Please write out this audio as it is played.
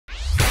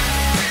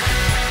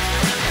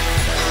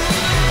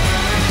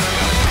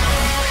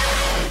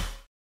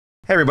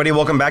Hey everybody,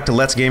 welcome back to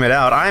Let's Game It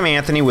Out. I'm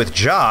Anthony with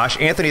Josh.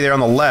 Anthony there on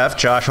the left,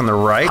 Josh on the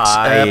right.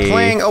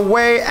 Playing A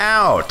Way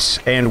Out.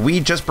 And we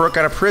just broke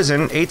out of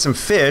prison, ate some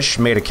fish,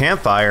 made a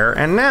campfire,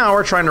 and now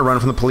we're trying to run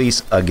from the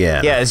police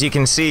again. Yeah, as you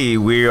can see,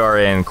 we are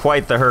in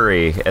quite the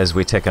hurry as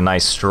we take a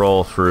nice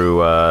stroll through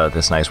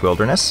this nice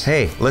wilderness.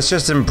 Hey, let's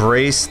just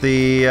embrace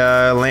the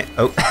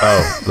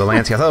the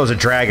landscape. I thought it was a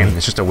dragon.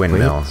 It's just a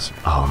windmill.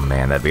 Oh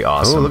man, that'd be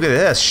awesome. Oh, look at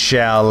this.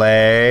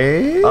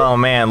 Chalet. Oh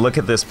man, look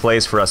at this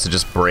place for us to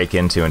just break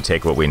into and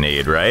take what we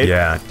need, right?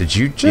 Yeah. Did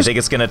you just... You think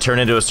it's gonna turn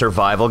into a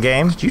survival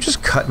game? Did you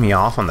just cut me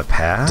off on the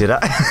path? Did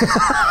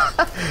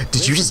I?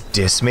 Did you just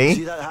diss me?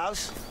 See that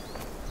house?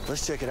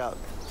 Let's check it out.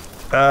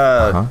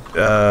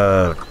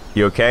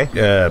 You okay?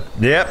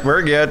 Yep,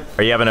 we're good.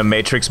 Are you having a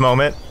Matrix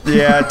moment?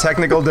 Yeah,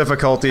 technical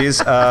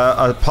difficulties.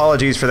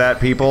 Apologies for that,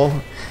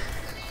 people.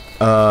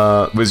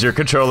 Was your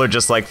controller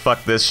just like,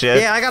 fuck this shit?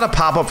 Yeah, I got a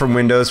pop-up from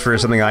Windows for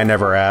something I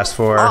never asked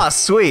for. Ah,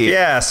 sweet.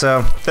 Yeah,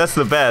 so... That's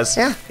the best.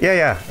 Yeah.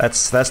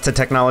 That's the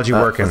technology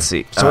working. Let's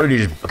see. So what did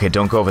you just... Okay,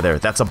 don't go over there.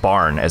 That's a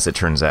barn, as it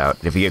turns out.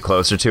 If you get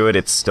closer to it,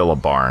 it's still a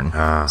barn.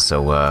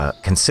 So,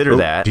 consider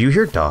that. Do you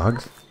hear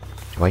dogs?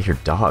 Do I hear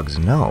dogs?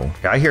 No.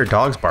 I hear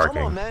dogs barking.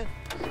 Come on, man.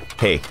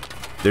 Hey,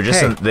 they're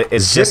just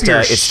it's just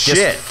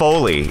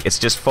Foley. It's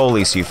just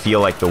Foley, so you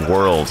feel like the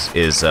world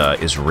is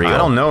real. I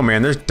don't know,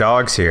 man. There's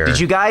dogs here. Did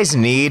you guys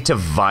need to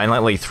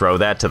violently throw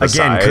that to the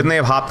side? Again, couldn't they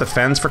have hopped the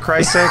fence for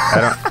Christ's sake?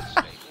 I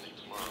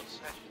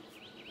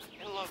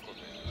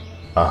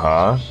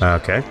don't...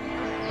 Okay.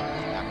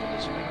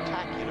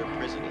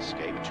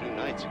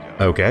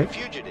 Okay.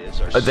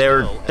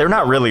 They're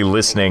not really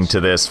listening to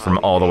this from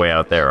all the way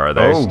out there, are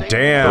they? Oh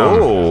damn!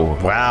 Oh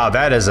wow,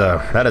 that is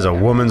a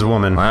woman's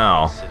woman.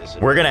 Wow,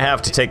 we're gonna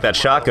have to take that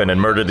shotgun and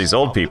murder these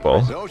old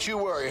people. Don't you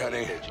worry,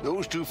 honey.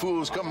 Those two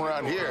fools come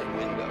around here,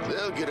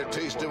 they'll get a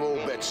taste of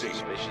old Betsy.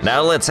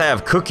 Now let's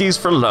have cookies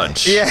for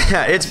lunch.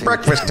 Yeah, it's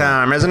breakfast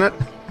time, isn't it?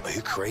 Are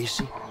you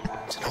crazy?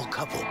 It's an old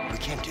couple. We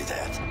can't do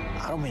that.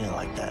 I don't mean it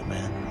like that,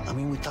 man. I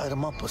mean, we tied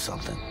them up or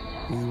something.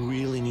 We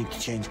really need to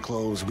change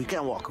clothes. We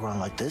can't walk around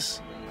like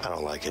this. I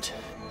don't like it.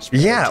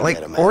 Yeah, like,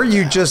 or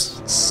you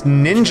just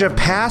ninja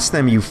past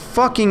them, you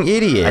fucking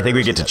idiot. I think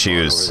we get to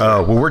choose.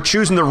 Oh, well, we're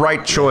choosing the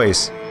right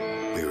choice.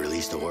 We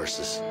release the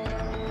horses.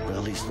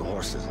 Release the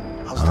horses.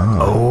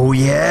 Oh,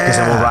 yeah. Because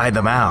then we'll ride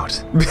them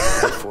out.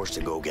 We're forced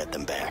to go get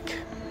them back.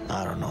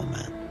 I don't know,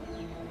 man.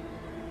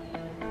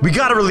 We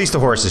gotta release the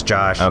horses,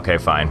 Josh. Okay,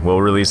 fine.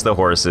 We'll release the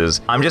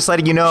horses. I'm just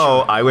letting you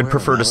know, I would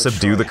prefer to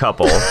subdue the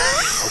couple.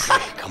 Okay,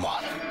 come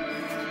on.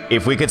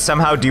 If we could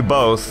somehow do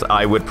both,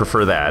 I would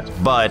prefer that.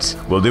 But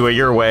we'll do it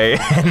your way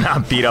and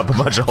not beat up a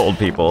bunch of old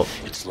people.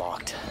 It's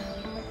locked.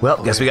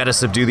 Well, guess we gotta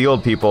subdue the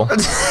old people.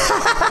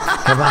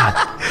 Come on.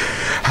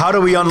 How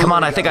do we unlock... Come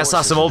on, I think I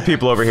saw some old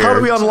people over here. How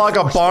do we unlock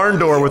a barn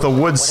door with a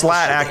wood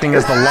slat acting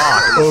as the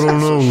lock? I don't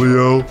know,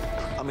 Leo.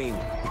 I mean,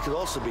 it could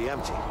also be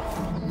empty.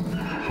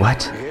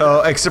 What?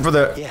 Oh, except for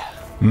the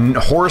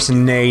horse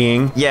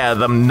neighing. Yeah,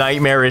 the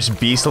nightmarish,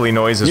 beastly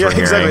noises Yeah, we're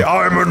hearing. exactly.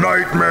 I'm a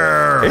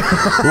nightmare.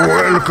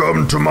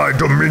 Welcome to my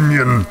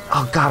dominion.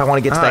 Oh god, I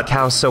want to get to that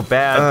cow so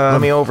bad. Let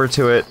me over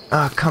to it.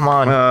 Come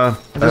on. I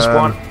just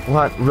want...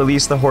 What?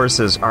 Release the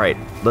horses. Alright,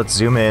 let's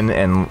zoom in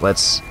and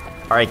let's...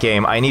 Alright,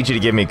 game, I need you to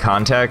give me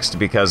context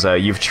because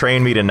you've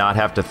trained me to not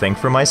have to think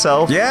for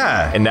myself.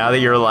 Yeah. And now that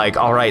you're like,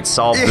 alright,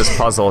 solve this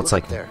puzzle, it's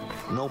like... There,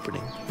 an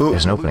opening.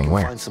 There's an opening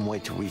where? Find some way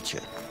to reach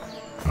it.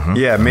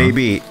 Yeah,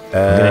 maybe.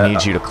 I'm gonna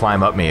need you to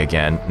climb up me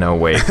again. No,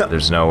 wait,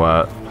 there's no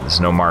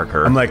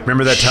marker. I'm like,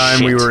 remember that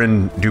time we were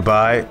in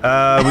Dubai?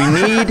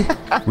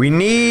 We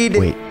need...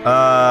 Wait.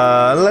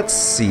 Let's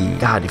see.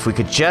 God, if we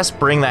could just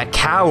bring that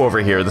cow over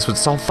here, this would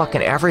solve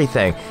fucking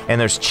everything. And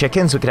there's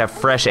chickens, we could have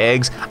fresh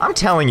eggs. I'm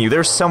telling you,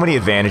 there's so many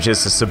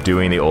advantages to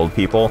subduing the old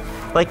people.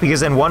 Like, because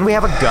then one, we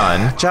have a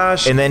gun.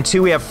 Josh. And then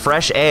two, we have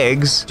fresh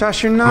eggs.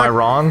 Josh, you're not... Am I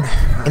wrong?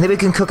 And then we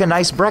can cook a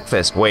nice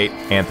breakfast. Wait,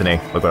 Anthony,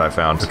 look what I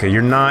found. Okay,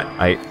 you're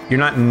not... You're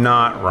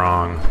not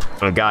wrong.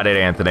 I got it,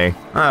 Anthony.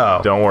 Oh.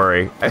 Don't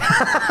worry.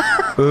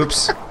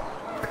 Oops.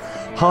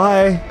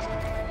 Hi.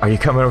 Are you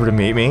coming over to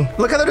meet me?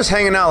 Look how they're just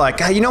hanging out like,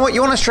 hey, you know what?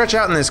 You want to stretch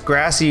out in this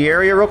grassy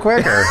area real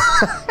quick? Or...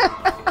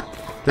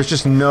 There's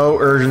just no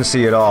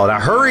urgency at all.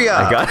 Now hurry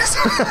up. I got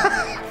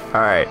it.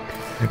 All right.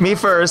 Me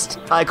first.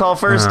 I call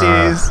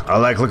firsties. I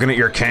like looking at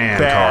your can,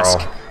 Bask.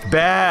 Carl.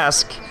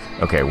 Bask.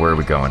 Okay, where are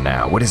we going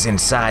now? What is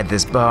inside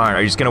this barn?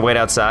 Are you just gonna wait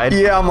outside?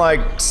 Yeah, I'm like,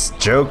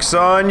 joke's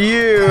on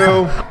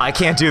you. I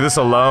can't do this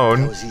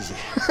alone. That was easy.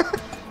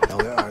 Now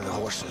where are the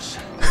horses?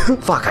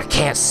 Fuck, I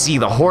can't see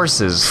the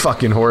horses.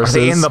 Fucking Are horses.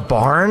 they in the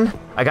barn?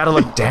 I gotta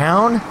look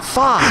down?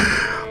 Fuck.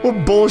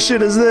 What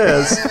bullshit is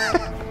this?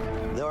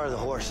 There are the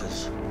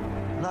horses.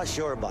 I'm not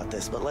sure about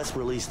this, but let's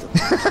release them.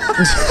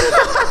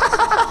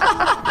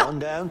 One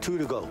down, two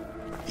to go.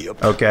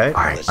 Yep. Okay.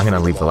 All right, I'm gonna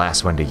leave the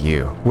last one to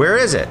you. Where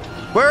is it?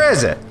 Where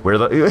is it? Where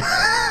the...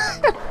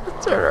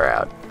 Turn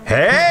around.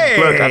 Hey!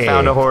 Look, I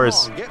found a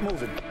horse. Come on, get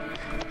moving.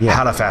 Yeah.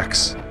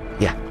 Halifax.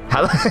 Yeah.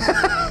 How...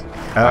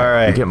 All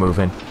right. You get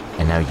moving,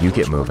 and now you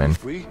get moving.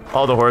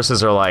 All the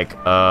horses are like,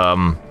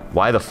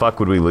 Why the fuck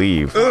would we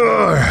leave? Ugh.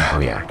 Oh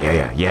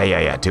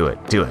yeah. Do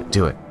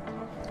it.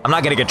 I'm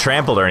not gonna get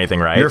trampled or anything,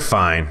 right? You're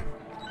fine.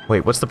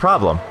 Wait, what's the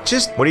problem?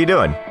 What are you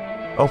doing?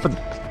 Open.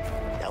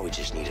 Now we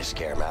just need to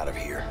scare him out of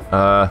here.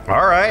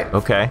 All right.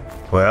 Okay.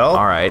 Well,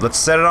 all right. Let's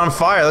set it on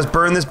fire. Let's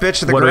burn this bitch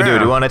to the ground. What do we do?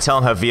 Do you want to tell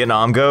him how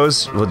Vietnam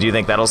goes? Well, do you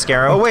think that'll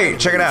scare him? Oh wait,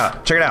 check it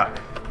out.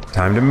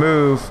 Time to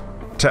move.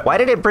 Why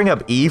did it bring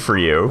up E for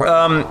you?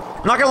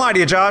 Not gonna lie to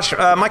you, Josh.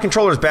 My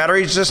controller's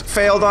battery just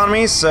failed on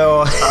me,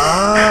 so.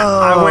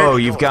 Oh,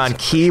 you've gone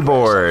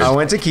keyboard. I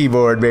went to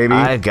keyboard, baby.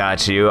 I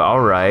got you. All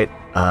right.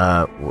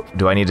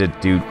 Do I need to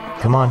do?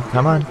 Come on.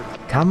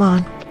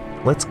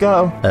 Let's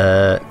go.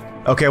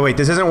 Okay, wait.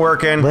 This isn't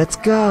working. Let's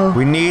go.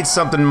 We need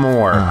something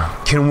more.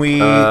 Can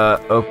we?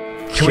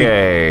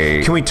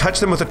 Okay. Can we touch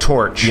them with a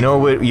torch? You know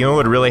what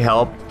would really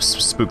help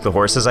spook the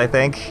horses, I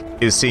think,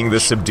 is seeing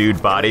the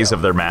subdued bodies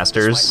of their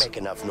masters. This might make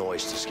enough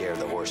noise to scare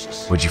the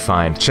horses. What'd you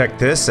find? Check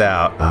this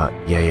out.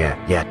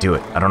 Yeah, do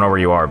it. I don't know where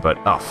you are, but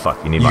oh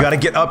fuck, you gotta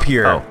get up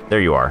here. Oh, there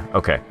you are.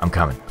 Okay, I'm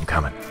coming.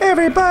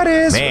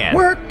 Everybody's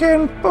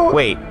working for.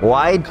 Wait,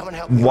 why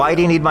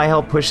do you need my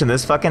help pushing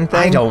this fucking thing?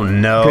 I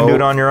don't know. You can do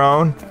it on your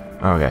own?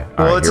 Okay.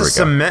 Well, it's a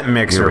cement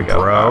mixer,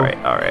 bro. All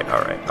right.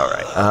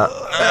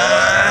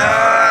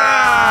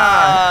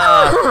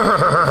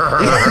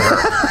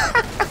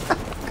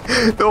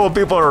 The old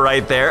people are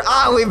right there.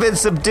 Ah, we've been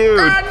subdued.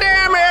 God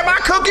damn it, my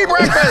cookie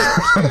breakfast!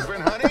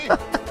 Honey?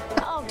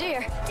 Oh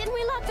dear, didn't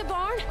we lock the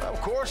barn?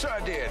 Of course I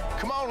did.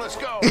 Come on, let's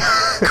go.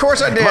 Of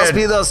course I did. Must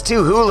be those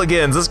two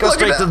hooligans. Let's go Look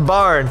straight at to the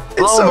barn.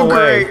 It's so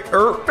great.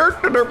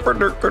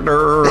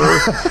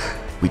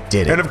 We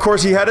did it. And of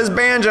course, he had his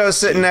banjo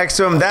sitting next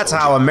to him. That's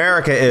how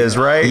America is,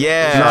 right?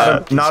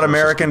 Yeah. Not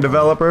American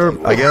developer,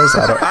 I guess.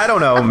 I don't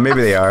know.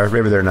 Maybe they are.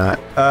 Maybe they're not.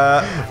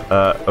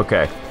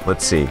 Okay.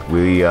 Let's see.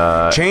 We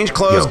change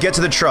clothes. Get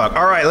to the truck.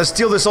 All right. Let's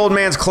steal this old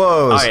man's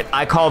clothes. All right.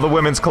 I call the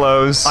women's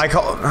clothes.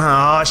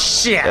 Oh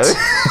shit.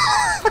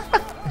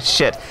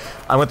 Shit.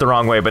 I went the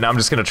wrong way, but now I'm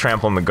just gonna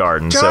trample in the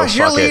garden. Josh, so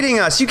you're fuck it. leading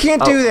us. You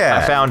can't do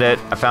that. I found it.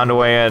 I found a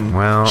way in.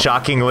 Well,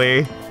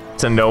 shockingly.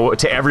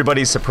 To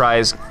everybody's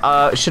surprise,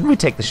 shouldn't we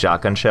take the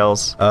shotgun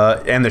shells?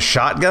 And the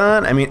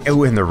shotgun? I mean,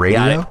 and the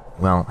radio?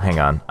 Well, hang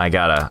on. I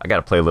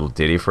gotta play a little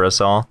ditty for us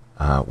all.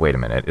 Wait a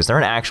minute. Is there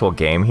an actual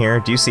game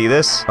here? Do you see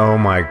this? Oh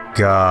my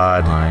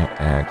god. Y,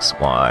 X.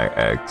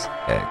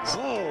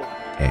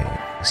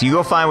 A. So you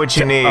go find what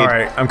you need. All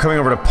right, I'm coming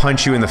over to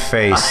punch you in the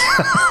face.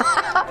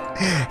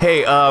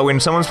 Hey, when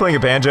someone's playing a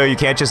banjo, you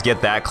can't just get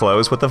that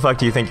close. What the fuck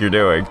do you think you're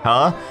doing,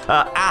 huh?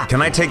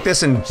 Can I take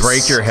this and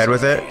break your head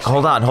with it?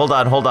 Hold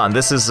on.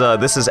 This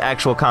is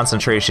actual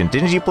concentration.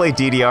 Didn't you play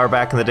DDR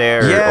back in the day?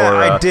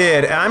 I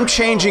did. I'm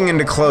changing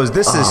into clothes.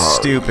 This is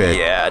stupid.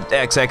 Yeah,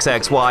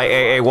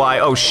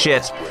 XXXYAAY.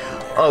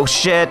 Oh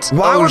shit.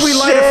 Why would we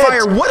light a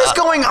fire? What is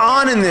going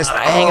on in this?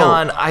 Hang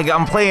on.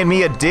 I'm playing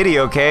me a ditty,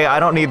 okay?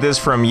 I don't need this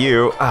from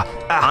you.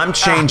 I'm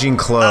changing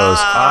clothes.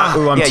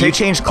 You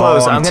changed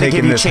clothes. I'm gonna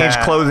give you changed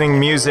clothing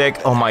music.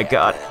 Oh my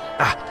god.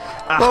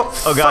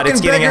 Oh god, it's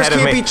getting ahead of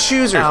me. Can't be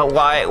choosers. X.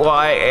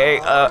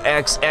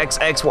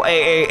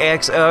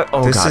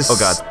 Oh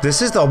god.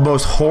 This is the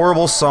most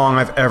horrible song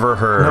I've ever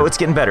heard. No, it's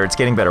getting better. It's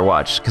getting better.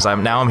 Watch, because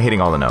I'm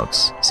hitting all the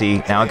notes. See,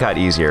 now it got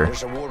easier.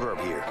 There's a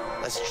wardrobe here.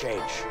 Let's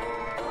change.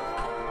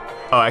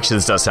 Oh, actually,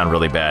 this does sound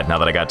really bad now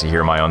that I got to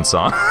hear my own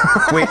song.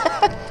 Wait,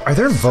 are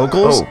there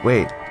vocals? Oh,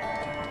 wait.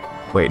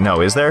 Wait,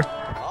 no, is there?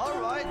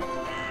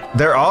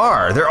 There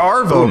are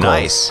vocals. Ooh,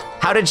 nice.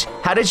 How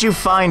did you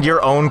find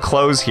your own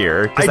clothes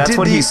here? Because that's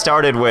what he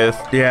started with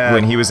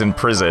when he was in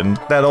prison.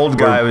 That old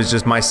guy was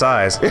just my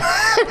size.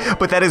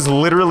 But that is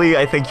literally,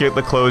 I think,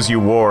 the clothes you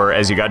wore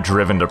as you got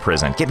driven to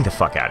prison. Get me the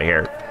fuck out of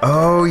here.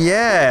 Oh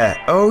yeah,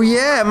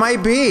 it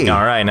might be.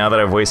 All right, now that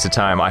I've wasted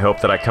time, I hope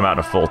that I come out in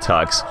a full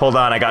tux. Hold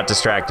on, I got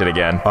distracted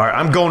again. All right,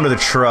 I'm going to the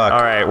truck.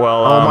 All right,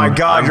 well, oh my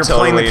god, you're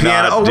playing the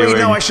piano. Oh wait,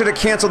 no, I should have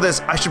canceled this.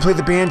 I should play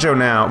the banjo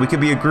now. We could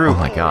be a group. Oh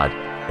my god.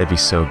 That'd be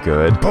so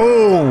good.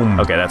 Boom!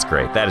 Okay, that's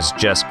great. That is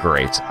just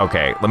great.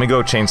 Okay, let me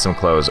go change some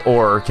clothes.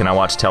 Or can I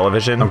watch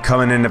television? I'm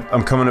coming up.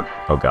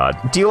 Oh god.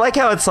 Do you like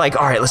how it's like,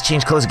 all right, let's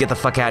change clothes and get the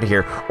fuck out of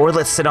here. Or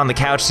let's sit on the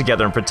couch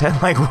together and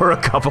pretend like we're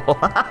a couple.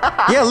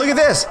 Yeah, look at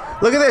this.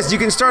 Look at this. You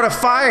can start a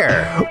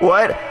fire.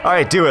 What? All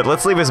right, do it.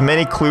 Let's leave as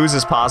many clues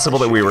as possible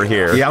that we were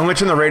here. Yeah, I'm gonna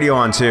turn the radio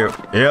on too.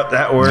 Yep,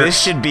 that works.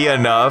 This should be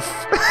enough.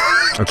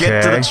 Okay.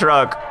 Get to the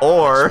truck,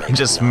 or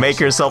just make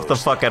yourself the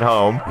fuck at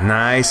home.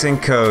 Nice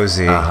and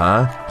cozy.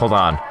 Hold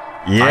on.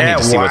 Yeah, I need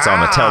to see what's on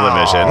the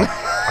television.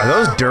 Are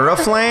those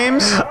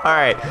Duraflames? All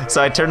right,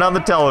 so I turned on the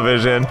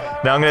television.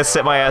 Now I'm gonna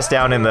sit my ass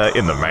down in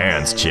the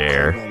man's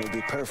chair. It'll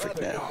be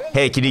perfect now.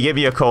 Hey, can you give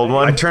me a cold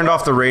one? I turned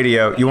off the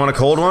radio. You want a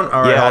cold one?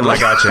 All right, Yeah, hold on, I'd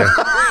I got you.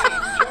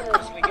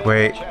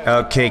 Wait.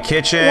 Okay,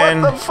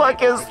 kitchen. What the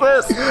fuck is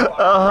this?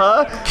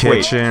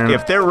 Kitchen. Wait,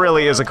 if there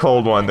really is a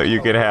cold one that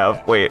you could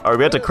have, wait, are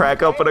we about to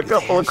crack open a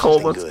couple of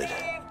cold ones? Good.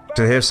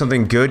 Do they have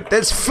something good?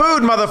 That's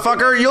food,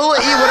 motherfucker. You'll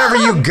eat whatever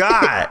you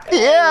got.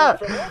 Yeah.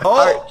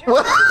 Oh.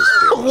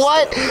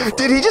 What?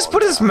 Did he just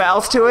put his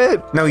mouth to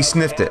it? No, he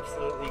sniffed it.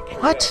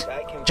 What?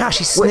 Josh,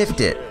 he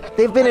sniffed it.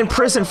 They've been in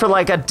prison for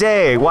like a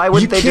day. Why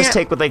wouldn't they just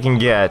take what they can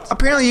get?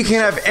 Apparently, you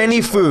can't have any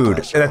food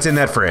that's in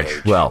that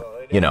fridge. Well,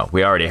 you know,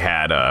 we already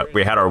had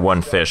our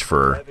one fish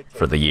for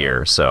the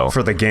year, so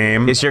For the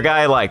game. is your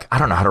guy like, I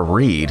don't know how to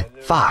read?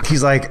 Fuck.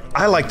 He's like,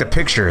 I like the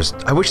pictures.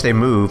 I wish they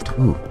moved.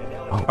 Ooh.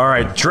 All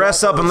right,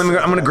 dress up and I'm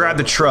gonna grab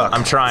the truck.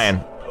 I'm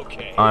trying.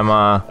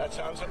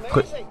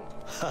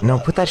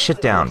 Put that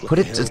shit down. Put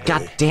it.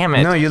 God damn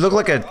it. No, you look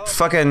like a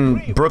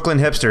fucking Brooklyn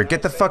hipster.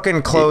 Get the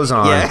fucking clothes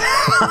on. Yeah,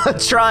 I'm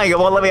trying. It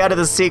won't let me out of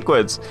the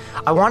sequence.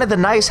 I wanted the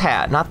nice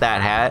hat, not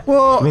that hat.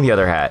 Well, give me the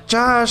other hat.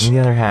 Josh. Give me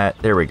the other hat.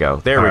 There we go.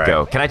 There we All go.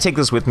 right. Can I take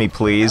this with me,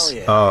 please?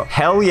 Hell yeah.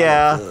 Hell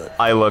yeah.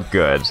 I look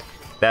good.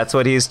 That's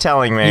what he's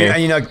telling me.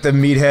 You know, like the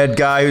meathead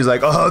guy who's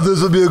like, oh,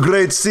 this will be a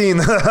great scene.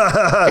 He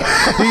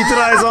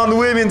tries on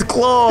women's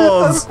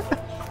clothes.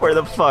 Where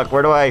the fuck?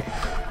 Where do I?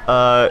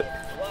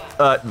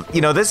 You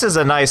know, this is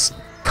a nice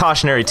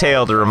cautionary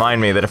tale to remind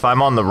me that if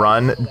I'm on the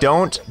run,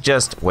 don't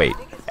just wait.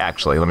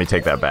 Actually, let me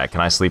take that back.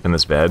 Can I sleep in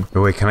this bed?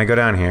 Wait, can I go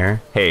down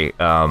here? Hey,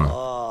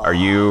 are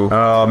you?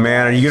 Oh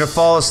man, are you gonna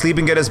fall asleep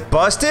and get us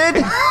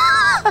busted?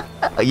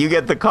 You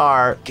get the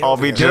car. I'll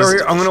be Get over just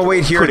here. I'm gonna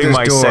wait here at putting this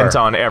my door. scent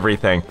on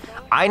everything.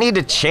 I need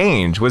to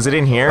change. Was it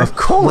in here? Of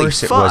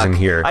course it Holy was fuck. in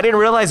here. I didn't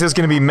realize there was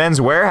gonna be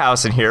Men's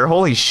Warehouse in here.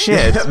 Holy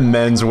shit.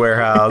 Men's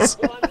Warehouse.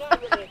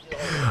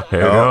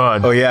 Hang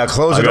on. Oh yeah,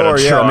 close I the gotta door.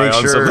 Yeah, try make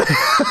on sure. something.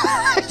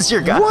 Is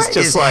your guy's What just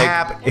is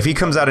like? If he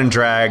comes out in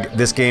drag,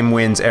 this game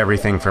wins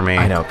everything for me.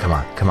 I know. Come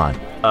on. Come on.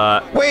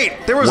 Wait,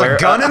 there was Where- a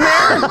gun in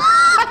there.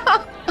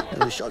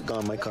 The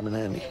shotgun might come in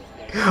handy.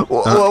 And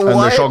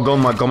the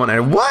shotgun might come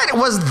in. What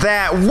was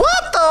that?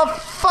 What the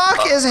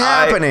fuck is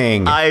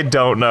happening? I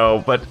don't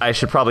know, but I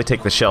should probably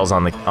take the shells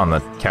on the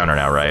counter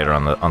now, right? Or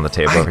on the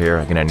table over here.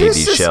 I'm gonna need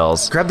these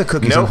shells. Grab the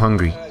cookies. Nope. I'm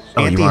hungry.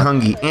 Oh, you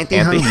want- Anti-hungry.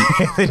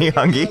 Anthony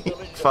Hungry?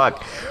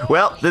 Fuck.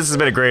 Well, this has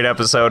been a great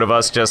episode of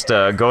us just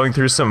going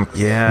through some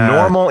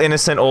normal,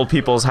 innocent old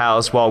people's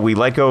house while we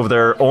let go of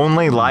their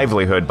only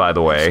livelihood, by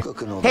the way.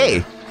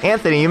 Hey,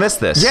 Anthony, you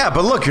missed this. Yeah,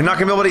 but look, you're not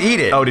gonna be able to eat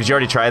it. Oh, did you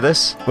already try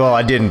this? Well,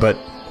 I didn't, but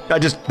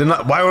they're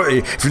not, why would,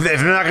 if they're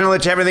not gonna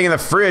let you have everything in the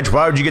fridge,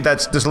 why would you get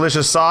this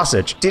delicious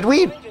sausage? Did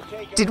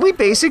we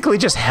basically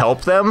just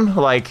help them?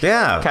 Like,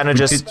 Yeah. kind of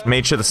just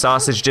made sure the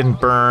sausage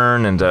didn't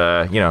burn and,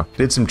 you know,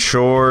 Did some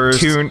chores.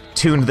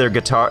 tuned their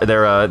guitar,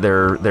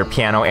 their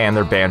piano and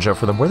their banjo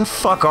for them. Where the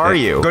fuck are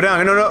you? Go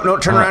down. No.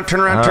 Turn around. Turn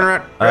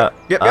around.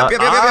 Yep.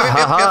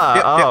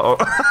 Oh,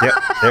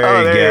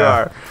 there you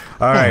are.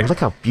 All Man, right. look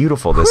how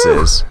beautiful this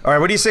is. All right.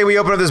 What do you say we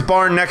open up this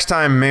barn next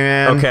time,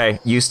 man? Okay,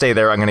 you stay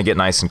there. I'm gonna get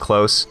nice and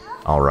close.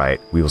 All right,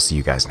 we will see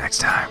you guys next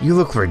time. You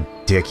look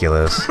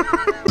ridiculous.